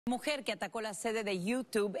La mujer que atacó la sede de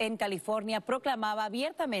YouTube en California proclamaba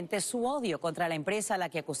abiertamente su odio contra la empresa a la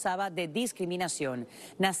que acusaba de discriminación.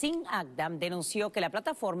 Nasim Aghdam denunció que la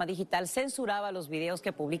plataforma digital censuraba los videos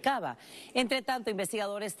que publicaba. Entre tanto,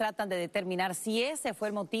 investigadores tratan de determinar si ese fue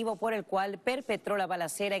el motivo por el cual perpetró la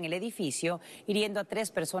balacera en el edificio, hiriendo a 3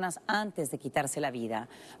 personas antes de quitarse la vida.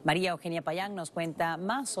 María Eugenia Payán nos cuenta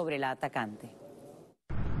más sobre la atacante.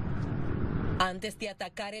 Antes de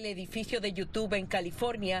atacar el edificio de YouTube en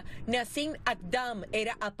California, Nasim Aghdam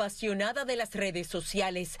era apasionada de las redes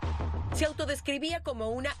sociales. Se autodescribía como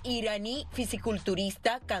una iraní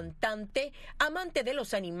fisiculturista, cantante, amante de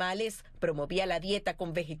los animales, promovía la dieta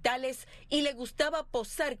con vegetales y le gustaba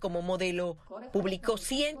posar como modelo. Publicó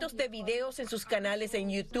cientos de videos en sus canales en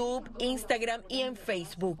YouTube, Instagram y en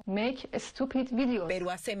Facebook.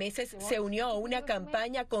 Pero hace meses se unió a una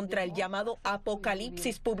campaña contra el llamado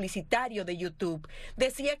apocalipsis publicitario de YouTube.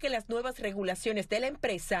 Decía que las nuevas regulaciones de la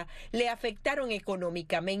empresa le afectaron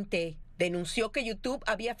económicamente. Denunció que YouTube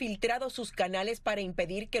había filtrado sus canales para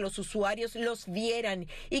impedir que los usuarios los vieran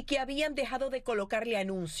y que habían dejado de colocarle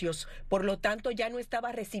anuncios. Por lo tanto, ya no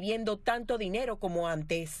estaba recibiendo tanto dinero como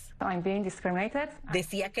antes.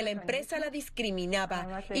 Decía que la empresa la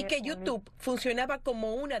discriminaba y que YouTube funcionaba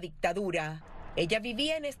como una dictadura. Ella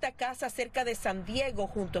vivía en esta casa cerca de San Diego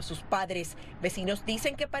junto a sus padres. Vecinos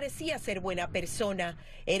dicen que parecía ser buena persona.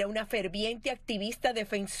 Era una ferviente activista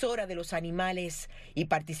defensora de los animales y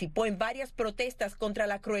participó en varias protestas contra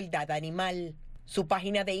la crueldad animal. Su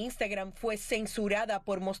página de Instagram fue censurada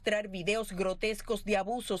por mostrar videos grotescos de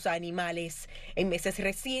abusos a animales. En meses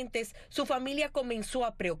recientes, su familia comenzó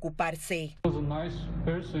a preocuparse.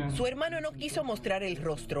 Su hermano no quiso mostrar el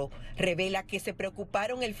rostro. Revela que se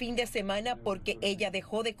preocuparon el fin de semana porque ella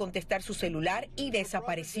dejó de contestar su celular y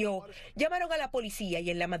desapareció. Llamaron a la policía y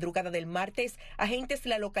en la madrugada del martes, agentes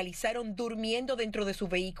la localizaron durmiendo dentro de su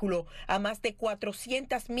vehículo a más de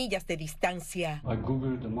 400 millas de distancia.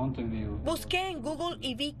 Busqué en Google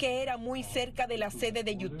y vi que era muy cerca de la sede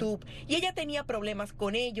de YouTube y ella tenía problemas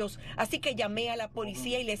con ellos, así que llamé a la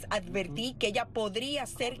policía y les advertí que ella podría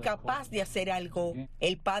ser capaz de hacer algo.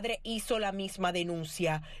 El padre hizo la misma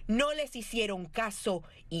denuncia. No les hicieron caso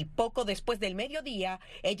y poco después del mediodía,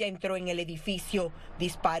 ella entró en el edificio,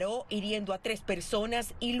 disparó hiriendo a 3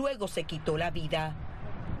 personas y luego se quitó la vida.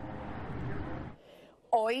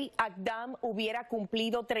 Hoy, Aghdam hubiera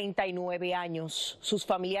cumplido 39 años. Sus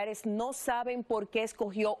familiares no saben por qué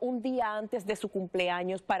escogió un día antes de su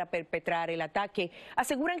cumpleaños para perpetrar el ataque.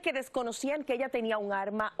 Aseguran que desconocían que ella tenía un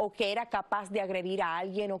arma o que era capaz de agredir a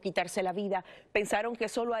alguien o quitarse la vida. Pensaron que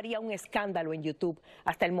solo haría un escándalo en YouTube.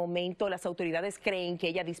 Hasta el momento, las autoridades creen que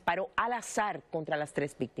ella disparó al azar contra las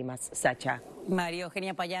 3 víctimas. Sacha. María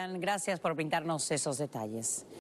Eugenia Payán, gracias por brindarnos esos detalles.